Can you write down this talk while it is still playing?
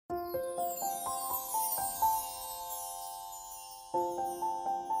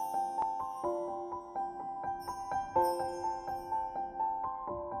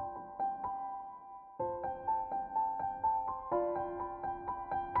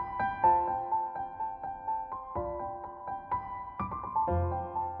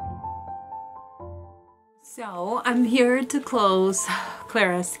So I'm here to close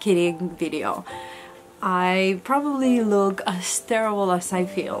Clara's kidding video. I probably look as terrible as I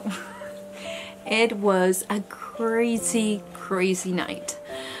feel. It was a crazy night.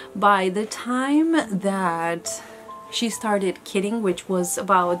 By the time that she started kidding, which was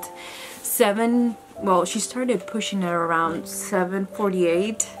about she started pushing it around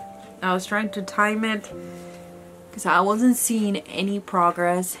 7:48. I was trying to time it because I wasn't seeing any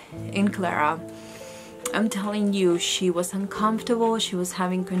progress in Clara. I'm telling you, she was uncomfortable. She was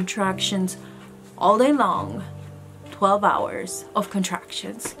having contractions all day long, 12 hours of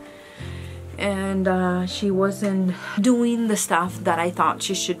contractions. And she wasn't doing the stuff that I thought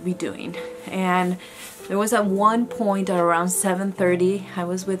she should be doing. And there was at one point at around 7:30, I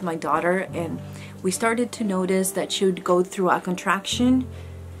was with my daughter and we started to notice that she would go through a contraction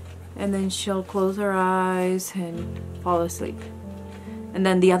and then she'll close her eyes and fall asleep. And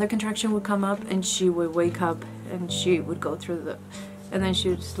then the other contraction would come up and she would wake up and she would go through and then she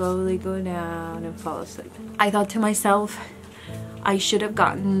would slowly go down and fall asleep. I thought to myself, I should have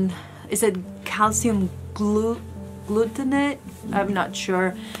gotten, is it calcium glutamate? I'm not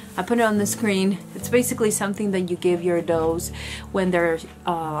sure. I put it on the screen. It's basically something that you give your does when they're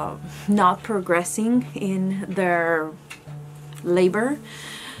not progressing in their labor.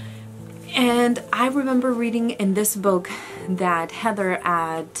 And I remember reading in this book that Heather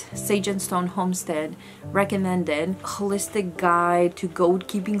at Sage and Stone Homestead recommended, Holistic Guide to Goat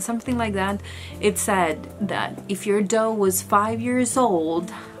Keeping, something like that. It said that if your doe was 5 years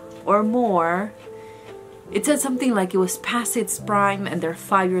old or more, it said something like it was past its prime and they're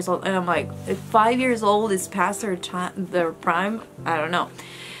 5 years old. And I'm like, if 5 years old is past their prime, I don't know.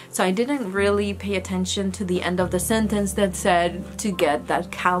 So I didn't really pay attention to the end of the sentence that said to get that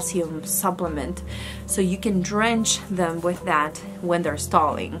calcium supplement so you can drench them with that when they're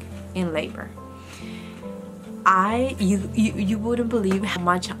stalling in labor. You wouldn't believe how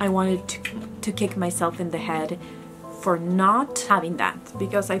much I wanted to kick myself in the head for not having that,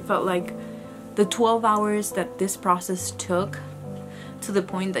 because I felt like the 12 hours that this process took to the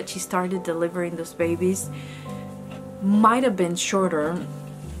point that she started delivering those babies might have been shorter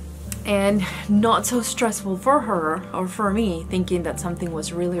and not so stressful for her or for me, thinking that something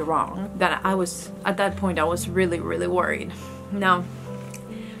was really wrong. That I was, at that point, I was really worried. Now,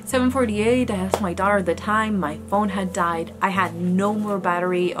 7:48, I asked my daughter the time, my phone had died. I had no more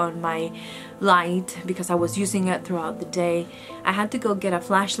battery on my light because I was using it throughout the day. I had to go get a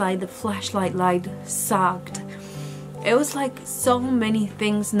flashlight. The flashlight light sucked. It was like so many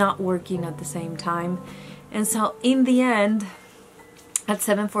things not working at the same time. And so in the end, at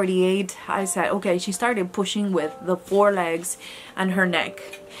 7:48, I said, okay, she started pushing with the forelegs and her neck.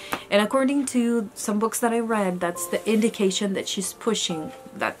 And according to some books that I read, that's the indication that she's pushing,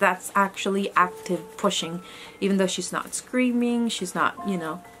 that's actually active pushing. Even though she's not screaming, she's not, you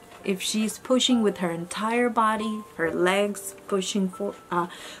know, if she's pushing with her entire body, her legs pushing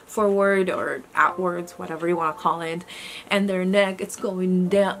forward or outwards, whatever you want to call it, and their neck, it's going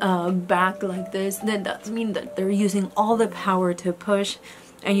down, back like this, then that means that they're using all the power to push,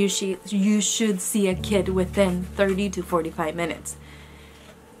 and you should see a kid within 30 to 45 minutes.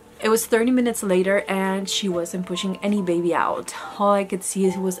 It was 30 minutes later and she wasn't pushing any baby out. All I could see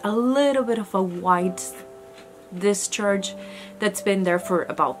was a little bit of a white discharge that's been there for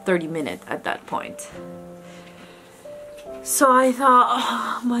about 30 minutes at that point. So I thought,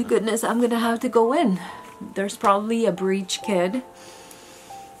 oh my goodness, I'm gonna have to go in. There's probably a breech kid.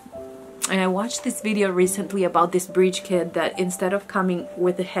 And I watched this video recently about this breech kid that instead of coming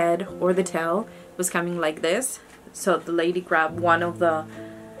with the head or the tail, was coming like this. So the lady grabbed one of the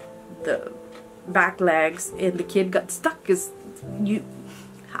back legs and the kid got stuck.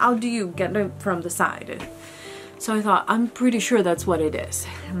 How do you get it from the side? So I thought, I'm pretty sure that's what it is,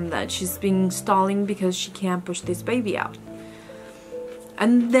 and that she's being stalling because she can't push this baby out.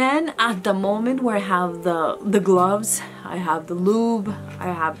 And then at the moment where I have the gloves, I have the lube, I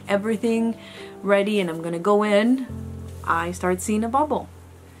have everything ready and I'm gonna go in, I start seeing a bubble.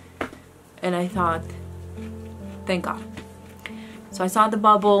 And I thought, thank God. So I saw the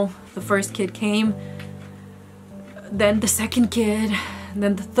bubble, the first kid came, then the second kid,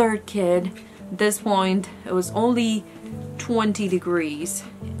 then the third kid. At this point, it was only 20 degrees.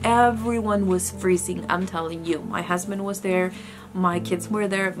 Everyone was freezing, I'm telling you. My husband was there, my kids were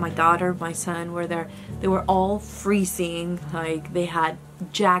there, my daughter, my son were there. They were all freezing, like they had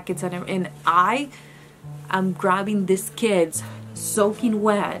jackets and I'm grabbing these kids soaking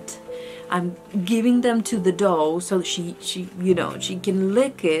wet. I'm giving them to the doe so she you know, she can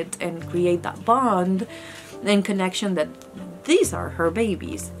lick it and create that bond and connection that these are her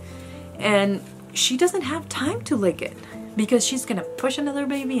babies. And she doesn't have time to lick it because she's gonna push another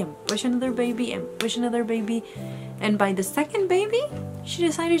baby and push another baby and push another baby. And by the second baby, she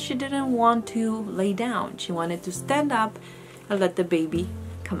decided she didn't want to lay down. She wanted to stand up and let the baby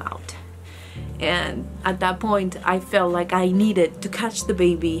come out. And at that point, I felt like I needed to catch the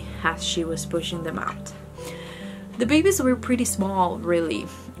baby as she was pushing them out. The babies were pretty small, really,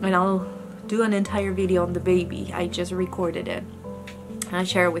 and I'll do an entire video on the baby. I just recorded it. I'll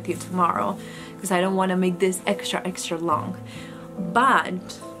share it with you tomorrow because I don't want to make this extra long. But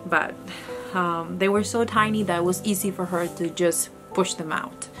they were so tiny that it was easy for her to just push them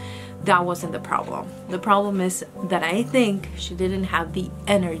out. That wasn't the problem. The problem is that I think she didn't have the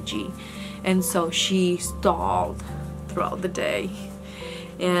energy, and so she stalled throughout the day,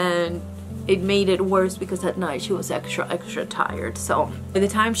 and it made it worse because at night she was extra tired. So by the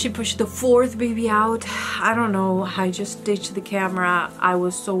time she pushed the fourth baby out, I don't know, I just ditched the camera. I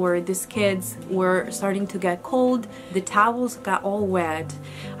was so worried. These kids were starting to get cold. The towels got all wet.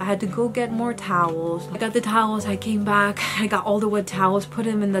 I had to go get more towels. I got the towels, I came back, I got all the wet towels, put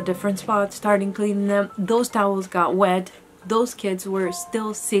them in the different spots, starting cleaning them. Those towels got wet. Those kids were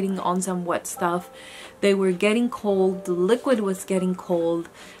still sitting on some wet stuff. They were getting cold. The liquid was getting cold.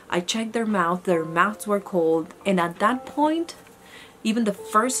 I checked their mouths were cold. And at that point, even the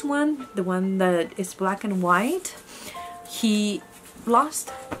first one, the one that is black and white, he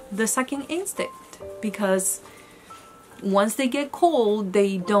lost the sucking instinct because once they get cold,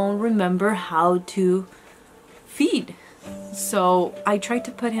 they don't remember how to feed. So I tried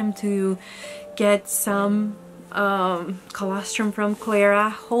to put him to get some colostrum from Clara,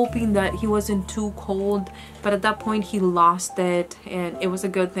 hoping that he wasn't too cold, but at that point he lost it, and it was a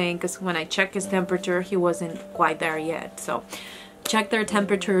good thing because when I checked his temperature, he wasn't quite there yet. So check their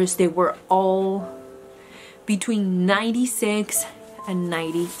temperatures, they were all between 96 and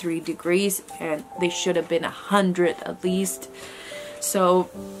 93 degrees, and they should have been 100 at least. So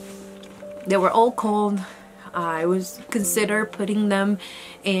they were all cold. I was consider putting them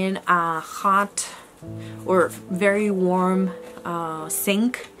in a hot or very warm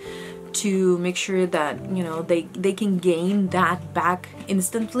sink to make sure that, you know, they can gain that back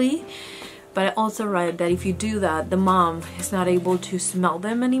instantly. But I also read that if you do that, the mom is not able to smell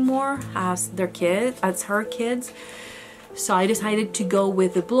them anymore as her kids. So I decided to go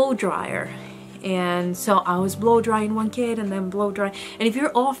with a blow dryer. And so I was blow drying one kid and then blow dry. And if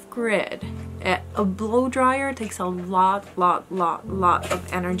you're off grid, a blow dryer takes a lot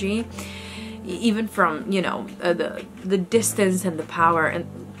of energy, even from, you know, the distance and the power, and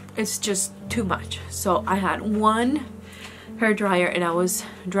it's just too much. So I had one hair dryer and I was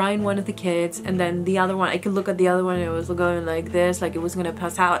drying one of the kids, and then the other one, I could look at the other one and it was going like this, like it was gonna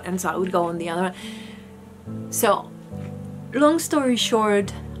pass out, and so I would go on the other one. So long story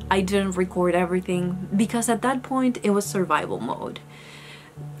short, I didn't record everything because at that point it was survival mode.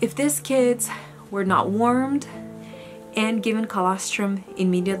 If these kids were not warmed and given colostrum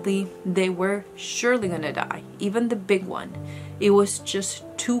immediately, they were surely gonna die. Even the big one, it was just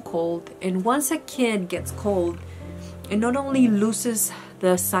too cold. And once a kid gets cold, it not only loses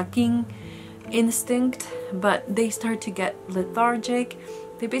the sucking instinct, but they start to get lethargic.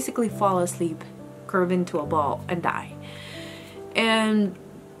 They basically fall asleep, curve into a ball, and die. And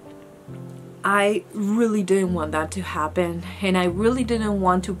I really didn't want that to happen, and I really didn't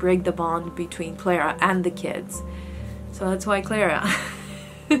want to break the bond between Clara and the kids. So that's why Clara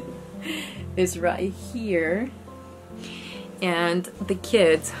is right here, and the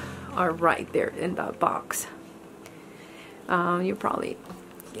kids are right there in that box. You probably,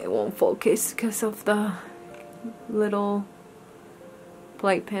 it won't focus because of the little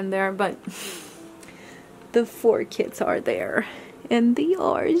playpen there, but the 4 kids are there, and they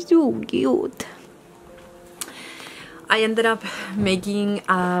are so cute. I ended up making,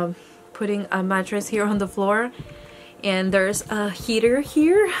 putting a mattress here on the floor, and there's a heater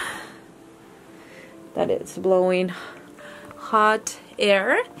here that is blowing hot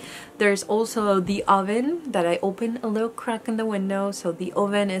air. There's also the oven that I opened a little crack in the window, so the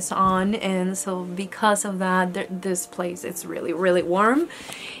oven is on, and so because of that, this place is really warm.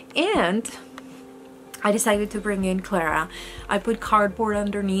 And I decided to bring in Clara. I put cardboard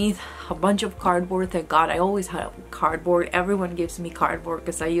underneath, a bunch of cardboard. Thank God, I always have cardboard. Everyone gives me cardboard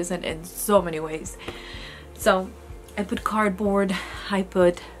because I use it in so many ways. So I put cardboard, I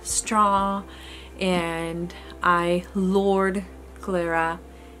put straw, and I lured Clara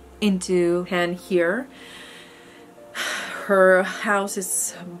into pen here. Her house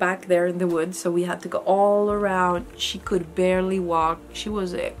is back there in the woods, so we had to go all around. She could barely walk. She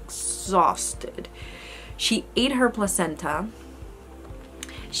was exhausted. She ate her placenta,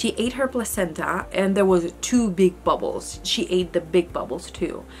 She ate her placenta and there was 2 big bubbles. She ate the big bubbles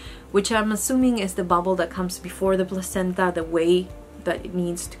too, which I'm assuming is the bubble that comes before the placenta, the way that it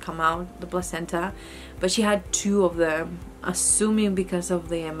needs to come out, the placenta. But she had 2 of them, assuming because of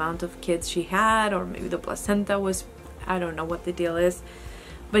the amount of kids she had, or maybe the placenta was, I don't know what the deal is.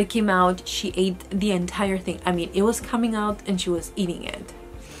 But it came out, she ate the entire thing. I mean, it was coming out and she was eating it.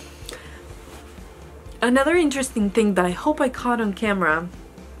 Another interesting thing that I hope I caught on camera,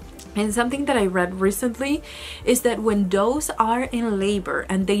 and something that I read recently, is that when does are in labor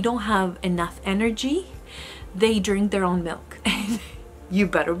and they don't have enough energy, they drink their own milk. And you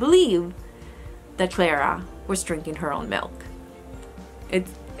better believe that Clara was drinking her own milk.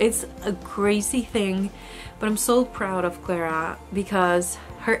 It's a crazy thing, but I'm so proud of Clara because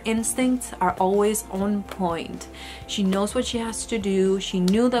her instincts are always on point. She knows what she has to do. She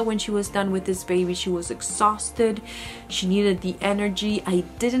knew that when she was done with this baby, she was exhausted. She needed the energy. I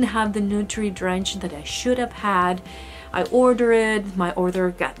didn't have the Nutri-Drench that I should have had. I ordered it. My order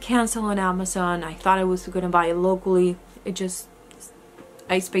got canceled on Amazon. I thought I was gonna buy it locally.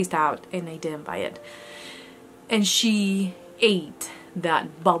 I spaced out and I didn't buy it. And she ate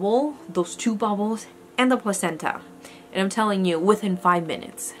that bubble, those 2 bubbles, and the placenta. And I'm telling you, within 5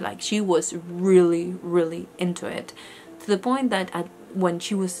 minutes, like, she was really, really into it. To the point that when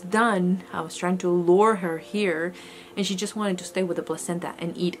she was done, I was trying to lure her here and she just wanted to stay with the placenta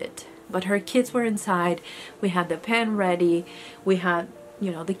and eat it. But her kids were inside. We had the pen ready. We had,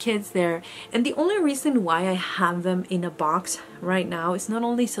 you know, the kids there. And the only reason why I have them in a box right now is not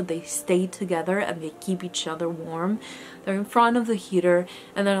only so they stay together and they keep each other warm. They're in front of the heater.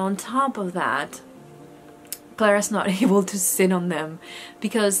 And then on top of that, Clara's not able to sit on them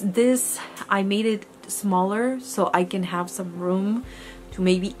because this, I made it smaller so I can have some room to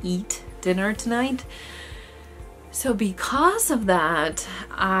maybe eat dinner tonight. So because of that,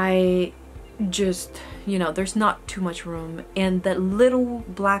 I just, you know, there's not too much room. And that little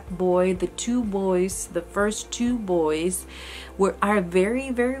black boy, the 2 boys, the first 2 boys are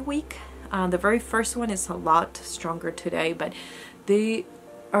very, very weak. The very first one is a lot stronger today, but they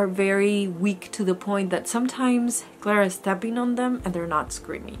are very weak to the point that sometimes Clara is stepping on them and they're not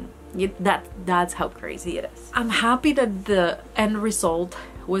screaming. That's how crazy it is. I'm happy that the end result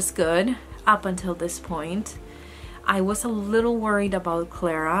was good up until this point. I was a little worried about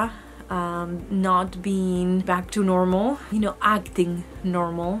Clara not being back to normal, you know, acting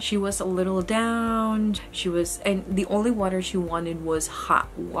normal. She was a little down. And the only water she wanted was hot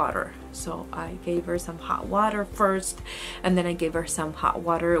water. So I gave her some hot water first, and then I gave her some hot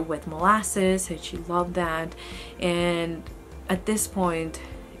water with molasses, and she loved that. And at this point,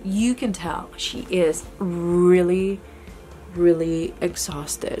 you can tell she is really, really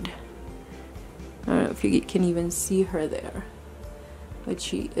exhausted. I don't know if you can even see her there, but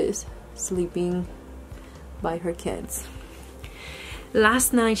she is sleeping by her kids.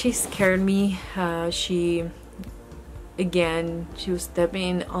 Last night she scared me. She was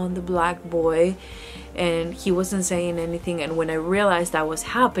stepping on the black boy and he wasn't saying anything, and when I realized that was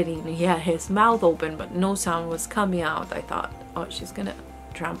happening, he had his mouth open but no sound was coming out. I thought, oh, she's gonna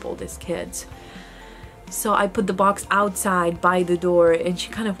trample these kids. So I put the box outside by the door, and she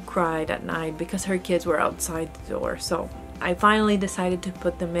kind of cried at night because her kids were outside the door. So I finally decided to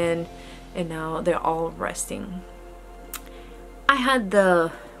put them in, and now they're all resting. I had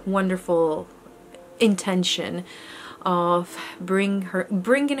the wonderful intention of bringing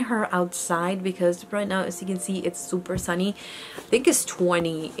her outside because right now, as you can see, it's super sunny. I think it's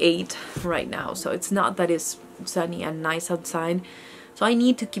 28 right now, so it's not that it's sunny and nice outside. So I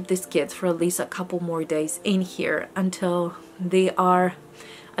need to keep these kids for at least a couple more days in here until they are,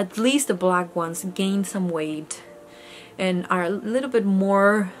 at least the black ones, gain some weight and are a little bit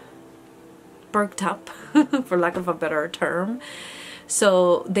more perked up, for lack of a better term,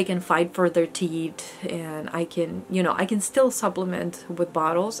 so they can fight for their teeth. And I can, you know, I can still supplement with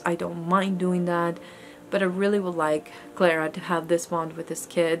bottles. I don't mind doing that, but I really would like Clara to have this bond with his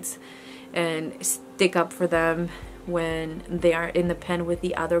kids and stick up for them when they are in the pen with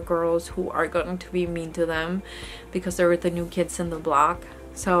the other girls who are going to be mean to them because they're the new kids in the block.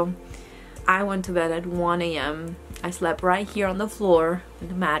 So I went to bed at 1 a.m. I slept right here on the floor in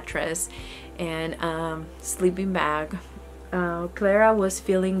the mattress and sleeping bag. Clara was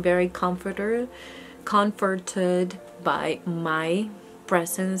feeling very comforted by my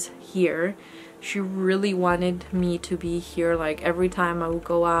presence here. She really wanted me to be here. Like every time I would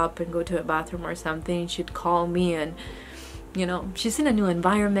go up and go to a bathroom or something, she'd call me, and you know, she's in a new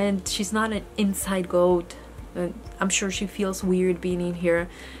environment. She's not an inside goat And I'm sure she feels weird being in here,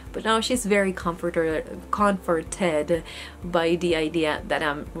 but now she's very comforted by the idea that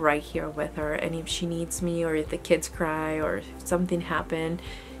I'm right here with her, and if she needs me, or if the kids cry, or if something happened,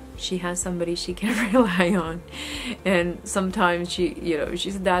 she has somebody she can rely on. And sometimes she, you know,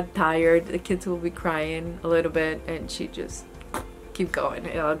 she's that tired, the kids will be crying a little bit, and she just keep going,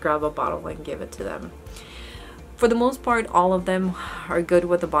 and I'll grab a bottle and give it to them. For the most part, all of them are good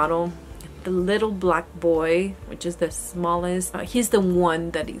with the bottle. The little black boy, which is the smallest, he's the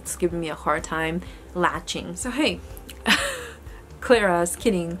one that is giving me a hard time latching. So hey, Clara's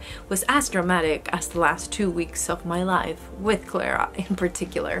kidding was as dramatic as the last 2 weeks of my life with Clara in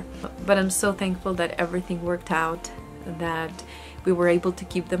particular. But I'm so thankful that everything worked out, that we were able to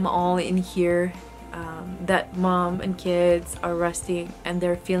keep them all in here, that mom and kids are resting and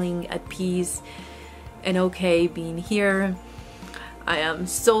they're feeling at peace and okay being here. I am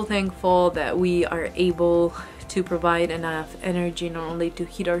so thankful that we are able to provide enough energy not only to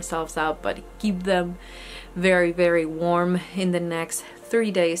heat ourselves up, but keep them very, very warm in the next 3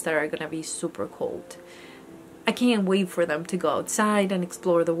 days that are gonna be super cold. I can't wait for them to go outside and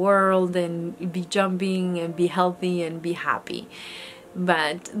explore the world and be jumping and be healthy and be happy.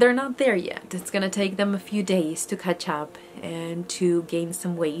 But they're not there yet. It's gonna take them a few days to catch up and to gain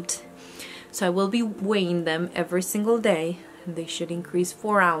some weight. So I will be weighing them every single day. They should increase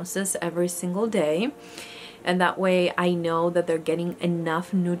 4 ounces every single day, and that way I know that they're getting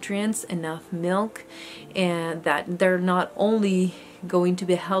enough nutrients, enough milk, and that they're not only going to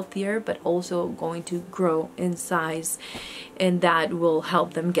be healthier but also going to grow in size, and that will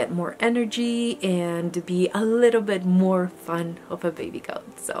help them get more energy and be a little bit more fun of a baby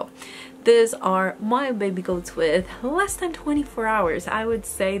goat. So these are my baby goats with less than 24 hours. I would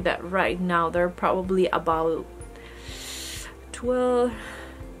say that right now they're probably about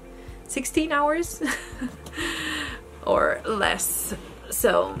 16 hours or less.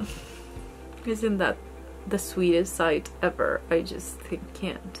 So isn't that the sweetest sight ever? I just I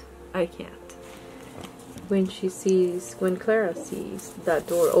can't. When Clara sees that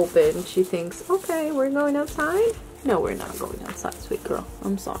door open, she thinks, okay, we're going outside. No, we're not going outside, sweet girl.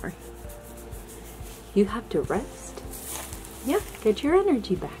 I'm sorry. You have to rest. Yeah, get your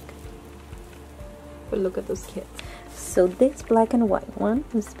energy back. But look at those kids. So this black and white one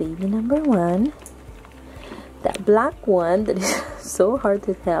is baby number 1. That black one that is so hard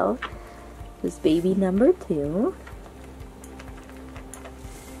to tell is baby number 2.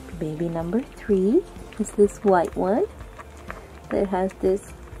 Baby number 3 is this white one that has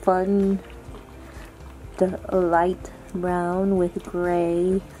this fun light brown with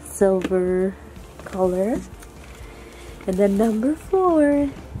gray silver color. And then number 4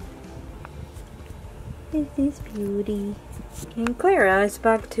 is this beauty. And Clara is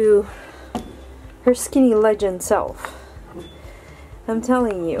back to her skinny legend self. I'm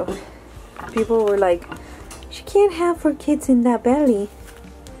telling you, people were like, she can't have 4 kids in that belly.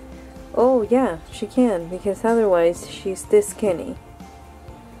 Oh yeah, she can, because otherwise she's this skinny.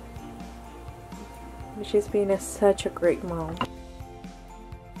 She's been such a great mom.